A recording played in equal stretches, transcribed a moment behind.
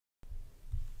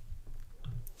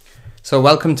So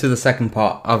welcome to the second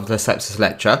part of the sepsis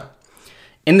lecture.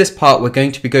 In this part, we're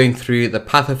going to be going through the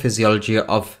pathophysiology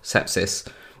of sepsis.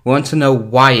 We want to know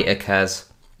why it occurs.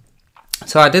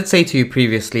 So I did say to you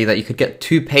previously that you could get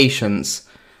two patients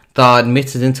that are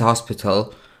admitted into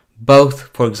hospital, both,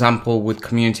 for example, with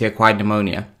community-acquired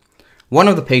pneumonia. One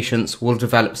of the patients will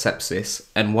develop sepsis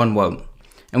and one won't.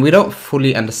 And we don't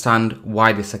fully understand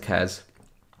why this occurs.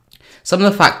 Some of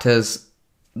the factors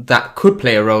that could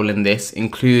play a role in this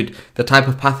include the type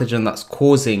of pathogen that's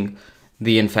causing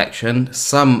the infection.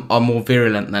 Some are more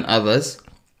virulent than others.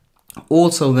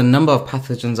 Also, the number of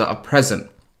pathogens that are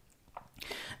present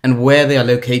and where they are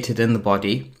located in the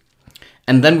body.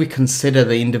 And then we consider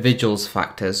the individual's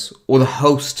factors or the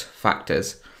host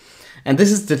factors. And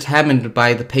this is determined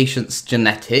by the patient's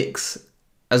genetics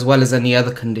as well as any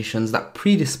other conditions that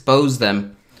predispose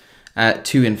them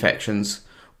to infections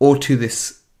or to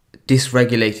this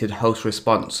dysregulated host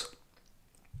response.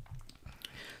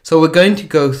 So we're going to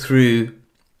go through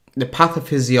the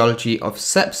pathophysiology of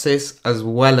sepsis as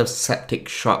well as septic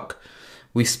shock.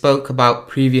 We spoke about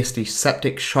previously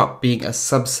septic shock being a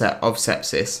subset of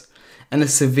sepsis and a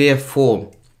severe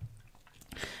form.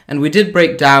 And we did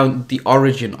break down the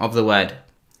origin of the word.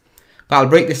 But I'll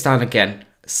break this down again.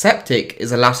 Septic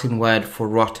is a Latin word for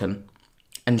rotten,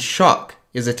 and shock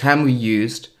is a term we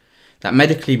used that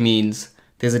medically means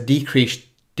there's a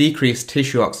decreased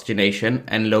tissue oxygenation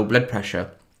and low blood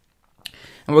pressure.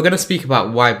 And we're going to speak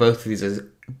about why both of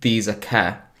these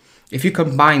occur. If you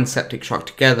combine septic shock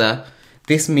together,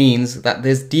 this means that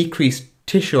there's decreased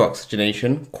tissue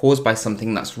oxygenation caused by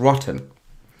something that's rotten.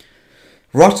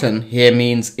 Rotten here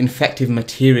means infective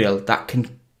material that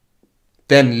can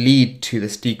then lead to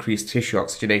this decreased tissue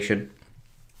oxygenation.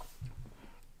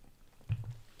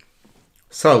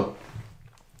 So,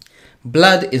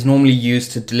 blood is normally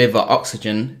used to deliver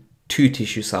oxygen to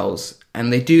tissue cells,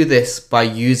 and they do this by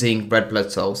using red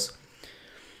blood cells.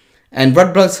 And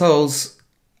red blood cells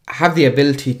have the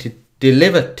ability to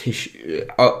deliver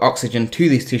oxygen to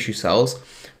these tissue cells,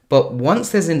 but once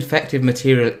there's infective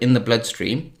material in the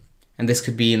bloodstream, and this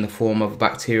could be in the form of a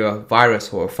bacteria,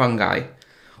 virus, or a fungi,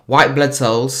 white blood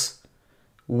cells,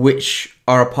 which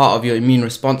are a part of your immune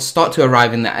response, start to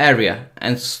arrive in the area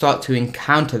and start to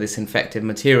encounter this infective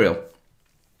material.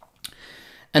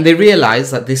 And they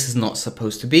realize that this is not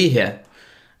supposed to be here.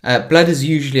 Blood is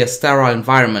usually a sterile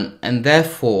environment, and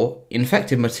therefore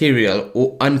infected material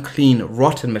or unclean,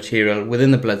 rotten material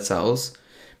within the blood cells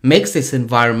makes this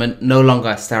environment no longer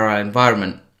a sterile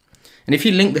environment. And if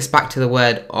you link this back to the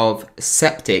word of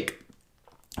septic,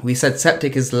 we said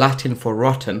septic is Latin for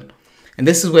rotten, and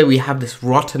this is where we have this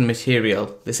rotten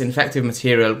material, this infective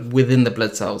material within the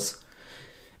blood cells.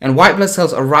 And white blood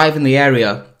cells arrive in the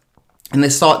area and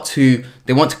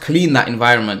they want to clean that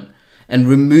environment and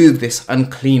remove this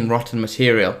unclean, rotten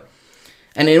material.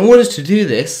 And in order to do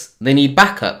this, they need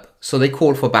backup. So they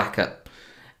call for backup.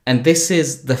 And this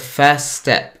is the first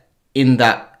step in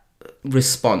that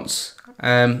response.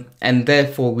 And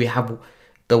therefore, we have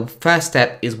the first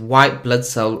step is white blood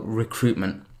cell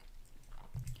recruitment.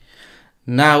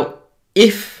 Now,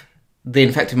 if the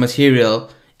infected material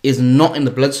is not in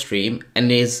the bloodstream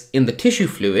and is in the tissue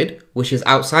fluid, which is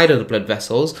outside of the blood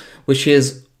vessels, which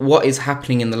is what is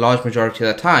happening in the large majority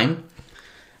of the time,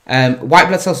 white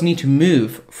blood cells need to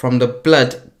move from the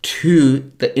blood to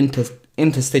the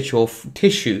interstitial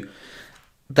tissue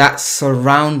that's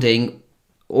surrounding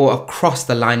or across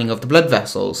the lining of the blood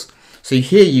vessels. So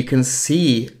here you can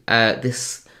see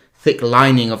this thick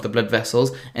lining of the blood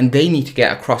vessels, and they need to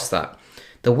get across that.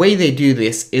 The way they do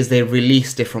this is they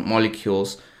release different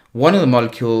molecules. One of the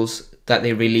molecules that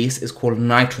they release is called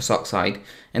nitrous oxide,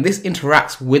 and this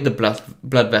interacts with the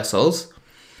blood vessels.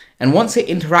 And once it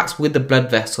interacts with the blood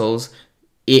vessels,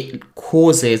 it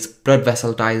causes blood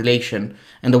vessel dilation.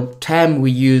 And the term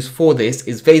we use for this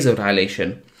is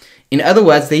vasodilation. In other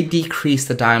words, they decrease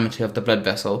the diameter of the blood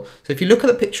vessel. So if you look at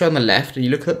the picture on the left and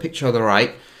you look at the picture on the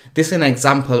right, this is an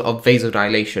example of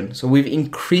vasodilation. So we've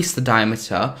increased the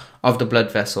diameter of the blood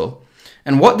vessel.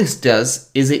 And what this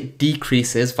does is it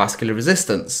decreases vascular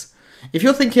resistance. If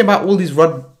you're thinking about all these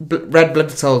red blood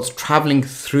cells traveling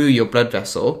through your blood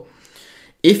vessel,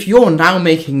 if you're now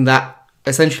making that,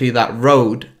 essentially that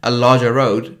road, a larger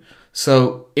road,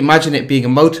 so imagine it being a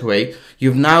motorway,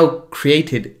 you've now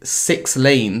created 6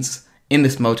 lanes in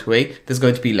this motorway, there's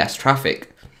going to be less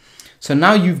traffic. So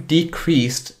now you've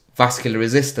decreased vascular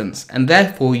resistance, and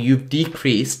therefore you've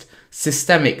decreased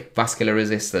systemic vascular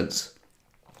resistance.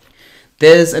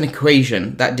 There's an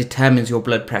equation that determines your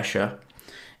blood pressure,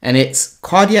 and it's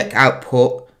cardiac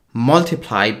output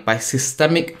multiplied by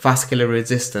systemic vascular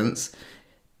resistance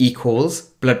equals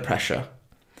blood pressure.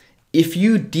 if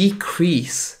you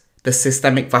decrease the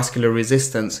systemic vascular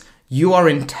resistance, you are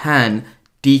in turn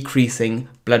decreasing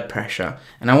blood pressure.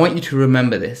 And I want you to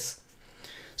remember this.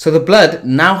 So the blood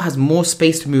now has more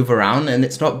space to move around, and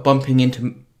it's not bumping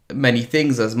into many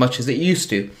things as much as it used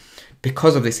to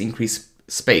because of this increased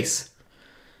space.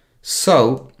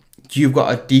 So you've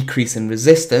got a decrease in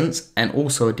resistance and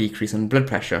also a decrease in blood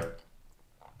pressure.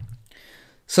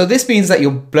 So this means that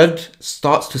your blood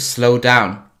starts to slow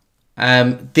down.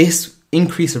 This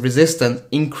increase of resistance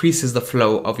increases the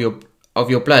flow of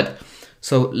your blood.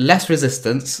 So less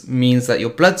resistance means that your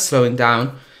blood's slowing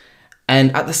down,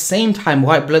 and at the same time,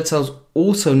 white blood cells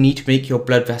also need to make your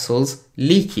blood vessels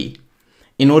leaky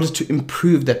in order to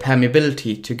improve their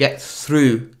permeability to get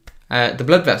through the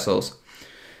blood vessels.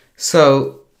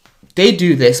 So they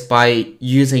do this by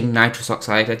using nitrous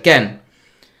oxide again.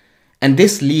 And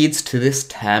this leads to this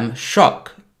term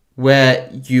shock, where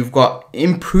you've got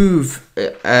an increase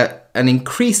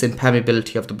in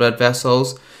permeability of the blood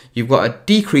vessels, you've got a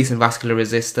decrease in vascular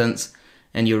resistance,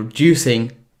 and you're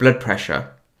reducing blood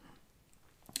pressure.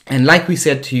 And like we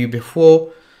said to you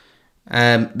before,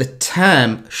 the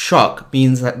term shock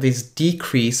means that there's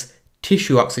decreased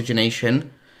tissue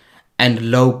oxygenation and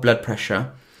low blood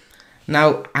pressure.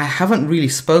 Now, I haven't really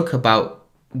spoke about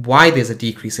why there's a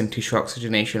decrease in tissue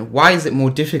oxygenation. Why is it more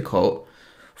difficult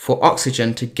for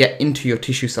oxygen to get into your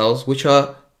tissue cells, which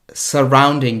are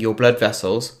surrounding your blood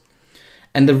vessels?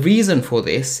 And the reason for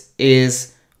this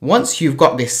is once you've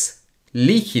got this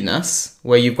leakiness,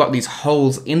 where you've got these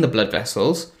holes in the blood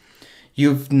vessels,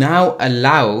 you've now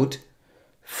allowed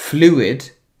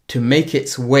fluid to make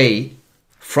its way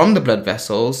from the blood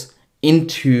vessels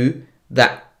into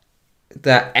that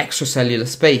extracellular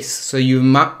space. So you've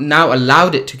now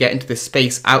allowed it to get into this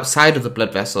space outside of the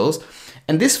blood vessels,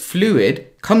 and this fluid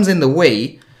comes in the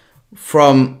way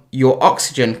from your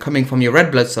oxygen coming from your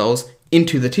red blood cells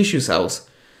into the tissue cells.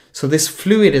 So this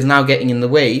fluid is now getting in the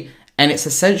way, and it's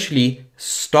essentially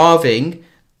starving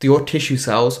your tissue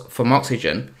cells from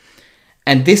oxygen.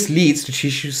 And this leads to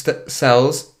tissue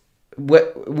cells,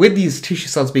 with these tissue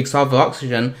cells being starved of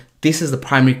oxygen, this is the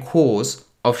primary cause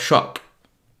of shock.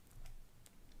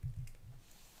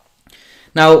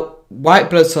 Now, white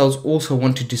blood cells also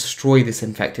want to destroy this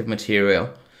infective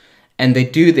material, and they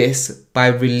do this by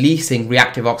releasing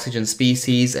reactive oxygen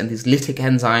species and these lytic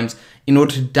enzymes in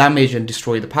order to damage and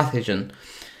destroy the pathogen.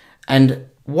 And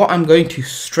what I'm going to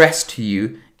stress to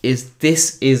you is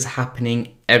this is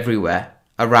happening everywhere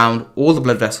around all the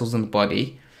blood vessels in the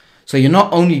body. So you're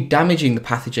not only damaging the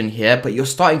pathogen here, but you're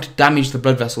starting to damage the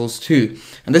blood vessels too.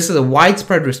 And this is a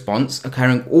widespread response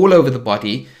occurring all over the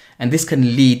body, and this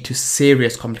can lead to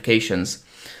serious complications.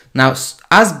 Now,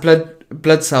 as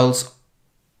blood cells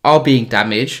are being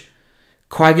damaged,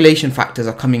 coagulation factors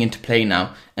are coming into play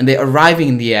now, and they're arriving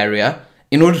in the area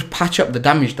in order to patch up the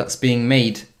damage that's being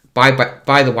made by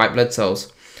the white blood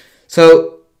cells.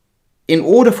 So in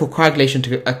order for coagulation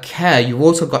to occur, you've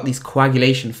also got these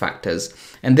coagulation factors,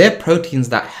 and they're proteins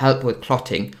that help with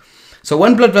clotting. So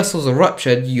when blood vessels are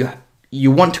ruptured,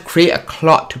 you want to create a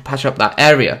clot to patch up that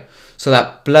area so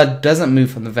that blood doesn't move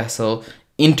from the vessel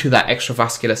into that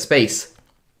extravascular space.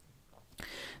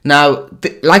 Now,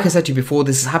 like I said to you before,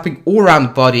 this is happening all around the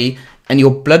body, and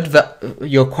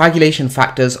your coagulation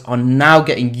factors are now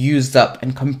getting used up,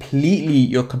 and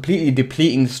you're completely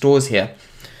depleting the stores here.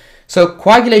 So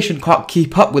coagulation can't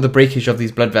keep up with the breakage of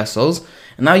these blood vessels,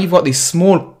 and now you've got these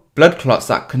small blood clots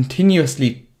that are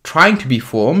continuously trying to be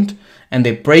formed, and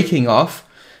they're breaking off,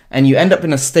 and you end up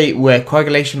in a state where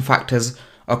coagulation factors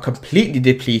are completely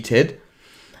depleted,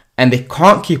 and they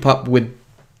can't keep up with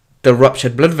the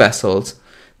ruptured blood vessels.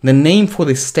 The name for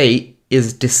this state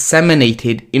is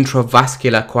disseminated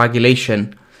intravascular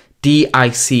coagulation,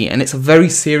 DIC, and it's a very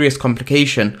serious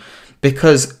complication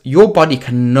because your body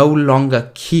can no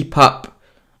longer keep up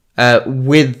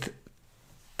with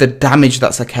the damage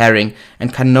that's occurring,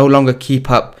 and can no longer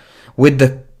keep up with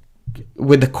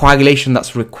the coagulation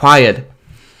that's required.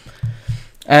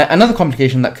 Another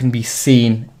complication that can be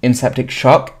seen in septic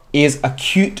shock is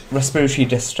acute respiratory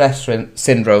distress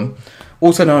syndrome,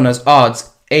 also known as ARDS,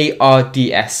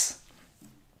 ARDS.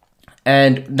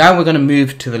 And now we're going to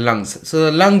move to the lungs. So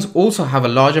the lungs also have a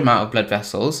large amount of blood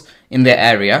vessels in their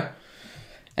area,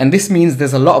 and this means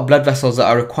there's a lot of blood vessels that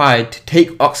are required to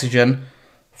take oxygen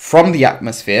from the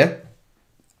atmosphere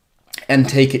and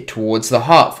take it towards the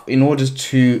heart in order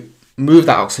to move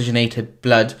that oxygenated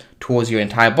blood towards your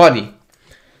entire body.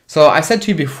 So I said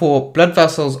to you before, blood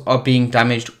vessels are being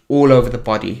damaged all over the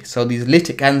body. So these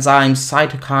lytic enzymes,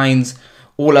 cytokines,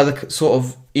 all other sort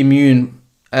of immune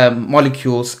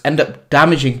molecules end up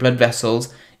damaging blood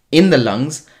vessels in the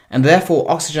lungs, and therefore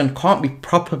oxygen can't be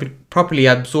properly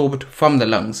absorbed from the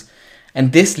lungs.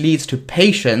 And this leads to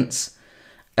patients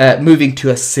moving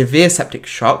to a severe septic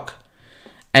shock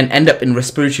and end up in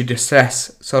respiratory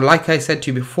distress. So like I said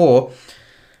to you before,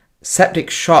 septic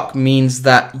shock means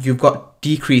that you've got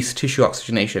decreased tissue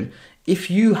oxygenation. If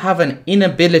you have an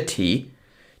inability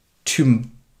to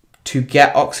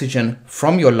get oxygen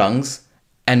from your lungs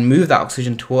and move that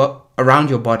oxygen around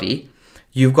your body,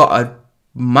 you've got a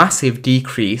massive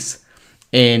decrease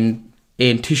in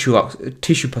tissue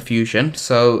perfusion,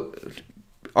 so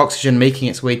oxygen making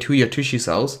its way to your tissue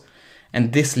cells,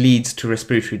 and this leads to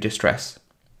respiratory distress.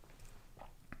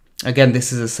 Again,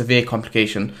 this is a severe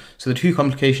complication. So the two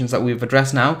complications that we've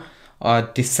addressed now are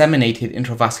disseminated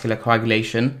intravascular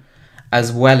coagulation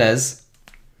as well as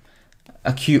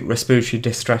acute respiratory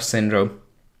distress syndrome.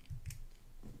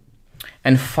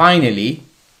 And finally,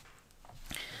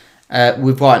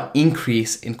 we've got an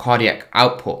increase in cardiac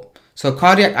output. So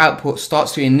cardiac output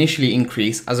starts to initially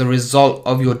increase as a result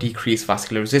of your decreased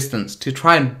vascular resistance to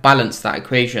try and balance that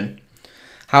equation.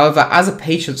 However, as a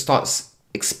patient starts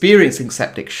experiencing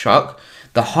septic shock,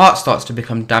 the heart starts to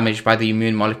become damaged by the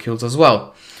immune molecules as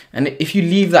well. And if you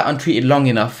leave that untreated long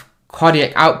enough,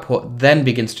 cardiac output then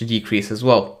begins to decrease as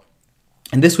well.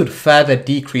 And this would further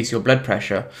decrease your blood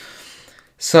pressure.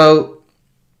 So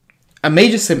a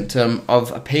major symptom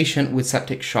of a patient with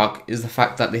septic shock is the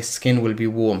fact that their skin will be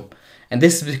warm. And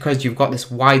this is because you've got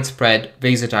this widespread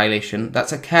vasodilation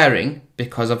that's occurring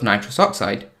because of nitrous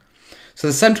oxide. So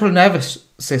the central nervous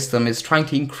system is trying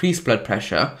to increase blood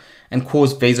pressure and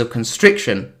cause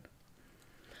vasoconstriction.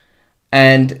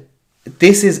 And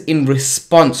this is in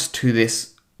response to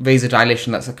this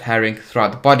vasodilation that's occurring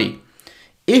throughout the body.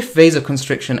 If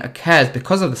vasoconstriction occurs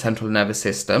because of the central nervous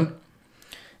system,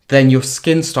 then your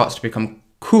skin starts to become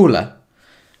cooler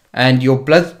and your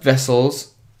blood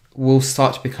vessels will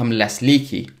start to become less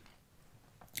leaky.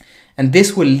 And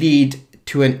this will lead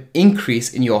to an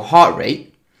increase in your heart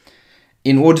rate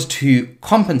in order to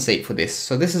compensate for this.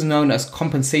 So this is known as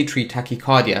compensatory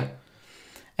tachycardia.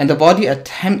 And the body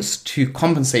attempts to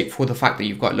compensate for the fact that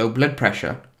you've got low blood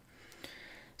pressure.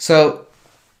 So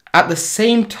at the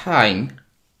same time,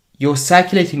 your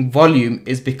circulating volume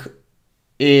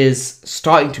is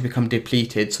starting to become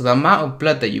depleted. So the amount of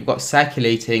blood that you've got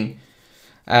circulating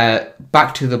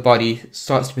back to the body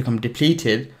starts to become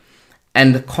depleted,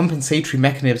 and the compensatory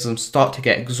mechanisms start to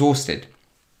get exhausted.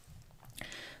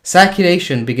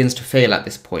 Circulation begins to fail at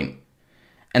this point,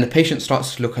 and the patient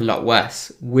starts to look a lot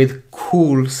worse with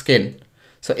cool skin.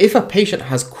 So if a patient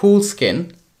has cool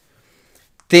skin,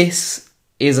 this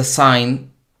is a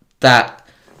sign that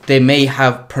they may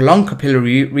have prolonged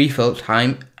capillary refill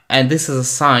time, and this is a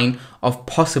sign of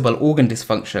possible organ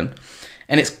dysfunction.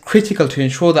 And it's critical to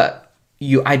ensure that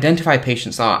you identify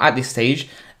patients that are at this stage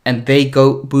and they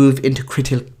move into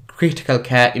critical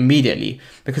care immediately,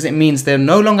 because it means they're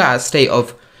no longer at a state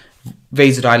of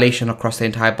vasodilation across the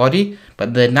entire body,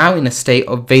 but they're now in a state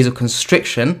of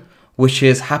vasoconstriction, which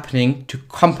is happening to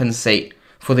compensate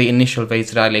for the initial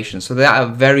vasodilation. So they're at a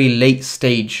very late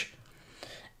stage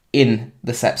in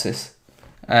the sepsis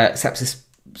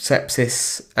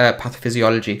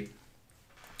pathophysiology.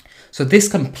 So this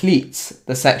completes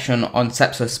the section on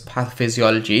sepsis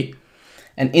pathophysiology,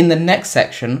 and in the next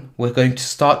section we're going to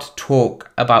start to talk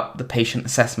about the patient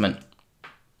assessment.